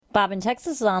Bob in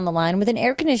Texas is on the line with an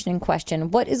air conditioning question.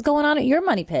 What is going on at your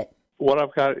money pit? What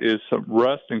I've got is some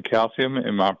rust and calcium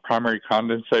in my primary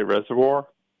condensate reservoir.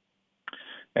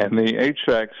 And the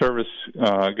HVAC service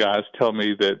guys tell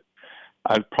me that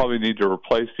I probably need to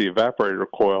replace the evaporator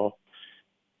coil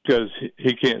because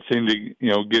he can't seem to,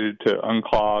 get it to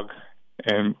unclog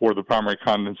and where the primary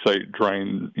condensate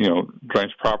drains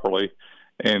properly.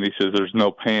 And he says there's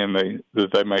no pan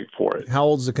that they make for it. How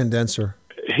old's the condenser?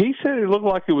 He said it looked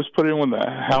like it was put in when the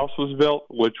house was built,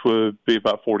 which would be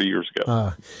about 40 years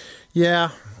ago.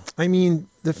 Yeah. I mean,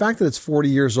 the fact that it's 40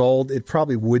 years old, it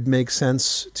probably would make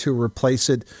sense to replace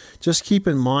it. Just keep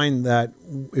in mind that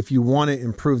if you want to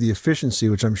improve the efficiency,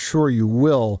 which I'm sure you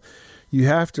will, you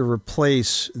have to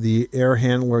replace the air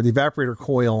handler, the evaporator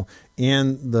coil,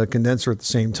 and the condenser at the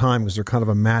same time because they're kind of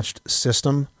a matched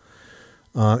system.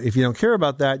 If you don't care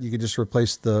about that, you could just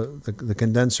replace the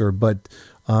condenser. But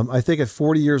I think at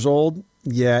 40 years old,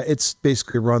 yeah, it's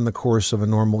basically run the course of a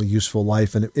normal, useful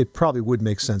life, and it probably would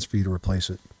make sense for you to replace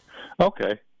it.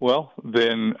 Okay. Well,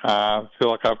 then I feel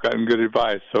like I've gotten good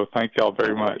advice, so thank y'all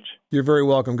very much. You're very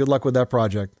welcome. Good luck with that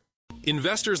project.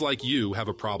 Investors like you have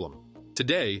a problem.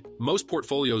 Today, most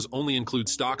portfolios only include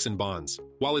stocks and bonds.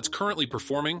 While it's currently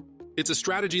performing, it's a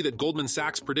strategy that Goldman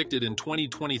Sachs predicted in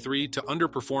 2023 to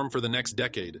underperform for the next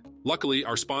decade. Luckily,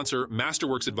 our sponsor,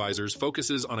 Masterworks Advisors,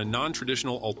 focuses on a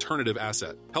non-traditional alternative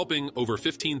asset, helping over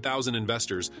 15,000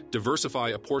 investors diversify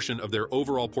a portion of their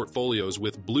overall portfolios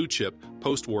with blue-chip,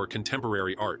 post-war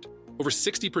contemporary art. Over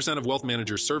 60% of wealth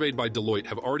managers surveyed by Deloitte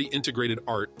have already integrated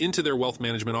art into their wealth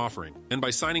management offering. And by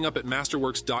signing up at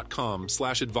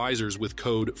masterworks.com/advisors with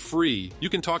code FREE, you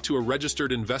can talk to a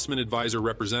registered investment advisor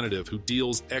representative who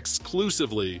deals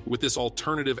exclusively with this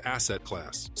alternative asset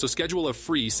class. So schedule a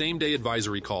free same-day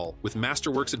advisory call with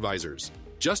Masterworks Advisors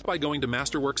just by going to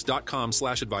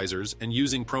masterworks.com/advisors and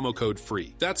using promo code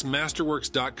FREE. That's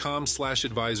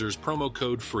masterworks.com/advisors, promo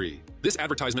code FREE. This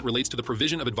advertisement relates to the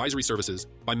provision of advisory services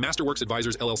by Masterworks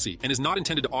Advisors, LLC, and is not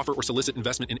intended to offer or solicit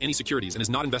investment in any securities and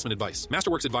is not investment advice.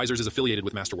 Masterworks Advisors is affiliated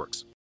with Masterworks.